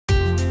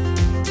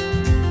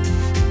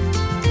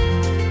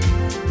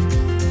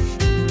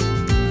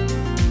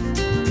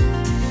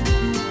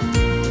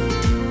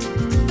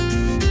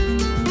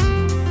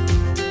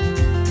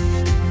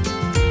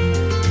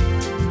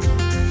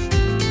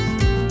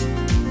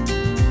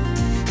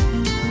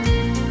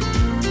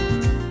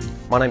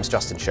My name's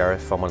Justin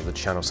Sheriff. I'm one of the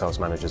channel sales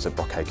managers at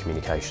Brocade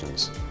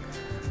Communications.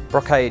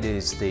 Brocade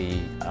is the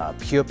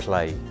pure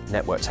play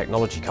network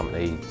technology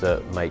company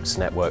that makes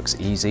networks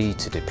easy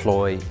to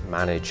deploy,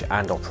 manage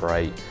and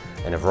operate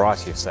in a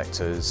variety of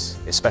sectors,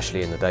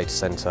 especially in the data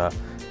center,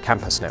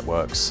 campus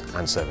networks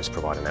and service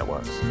provider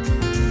networks.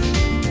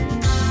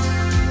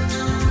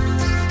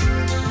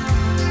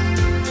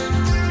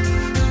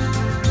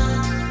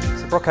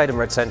 Brocade and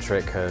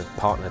Redcentric have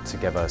partnered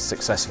together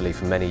successfully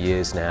for many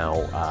years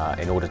now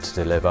in order to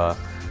deliver,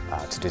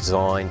 to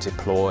design,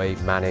 deploy,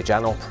 manage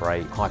and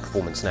operate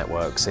high-performance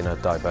networks in a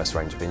diverse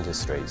range of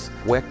industries.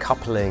 We're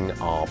coupling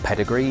our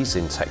pedigrees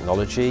in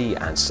technology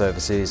and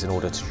services in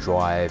order to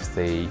drive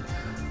the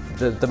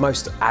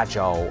most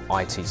agile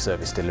IT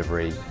service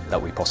delivery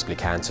that we possibly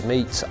can to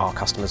meet our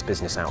customers'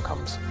 business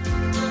outcomes.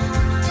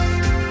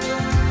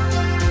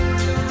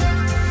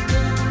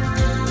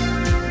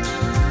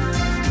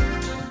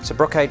 So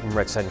Brocade and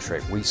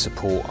Redcentric, we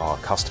support our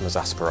customers'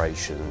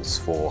 aspirations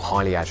for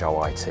highly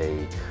agile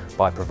IT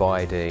by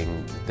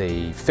providing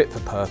the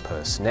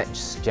fit-for-purpose,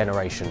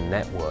 next-generation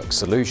network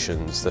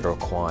solutions that are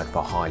required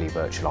for highly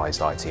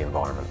virtualized IT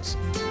environments.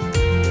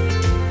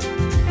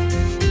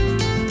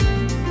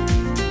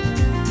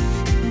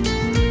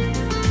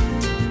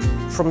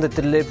 From the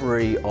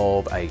delivery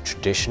of a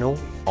traditional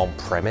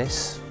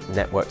on-premise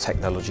network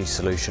technology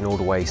solution all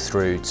the way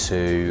through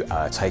to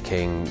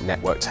taking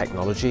network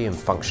technology and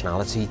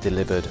functionality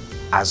delivered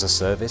as a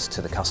service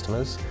to the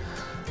customers.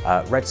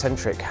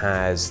 Redcentric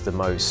has the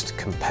most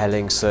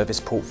compelling service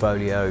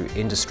portfolio,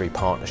 industry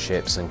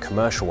partnerships and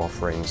commercial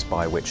offerings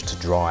by which to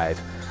drive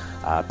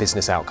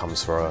business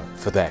outcomes for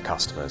their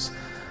customers.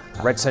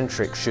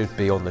 Redcentric should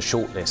be on the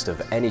shortlist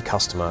of any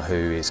customer who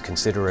is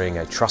considering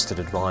a trusted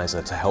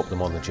advisor to help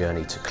them on the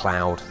journey to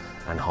cloud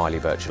and highly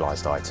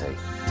virtualized IT.